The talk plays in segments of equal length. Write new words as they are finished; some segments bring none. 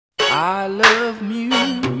I love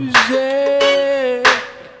music,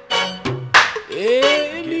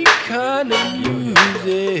 any kind of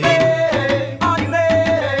music.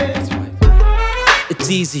 It's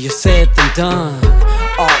easier said than done.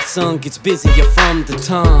 Artson gets busier from the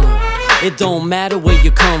tongue. It don't matter where you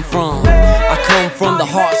come from. I come from the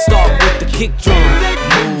heart, start with the kick drum.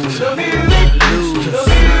 Move, lose,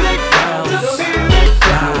 bounce,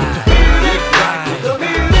 fly.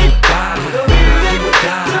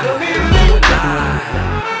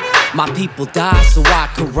 My people die so I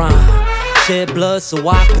could rhyme. Shed blood so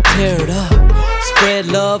I could tear it up. Spread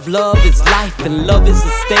love, love is life, and love is the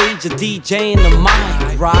stage, a DJ and the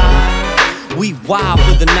mic, right? We wild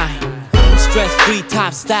for the night, stress-free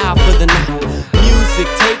top style for the night. Music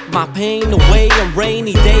take my pain away, on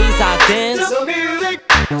rainy days I dance.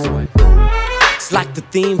 It's like the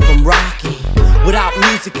theme from Rocky. Without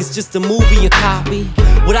music it's just a movie you copy.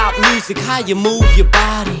 Without music how you move your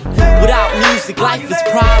body. Without music life is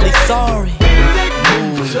probably sorry.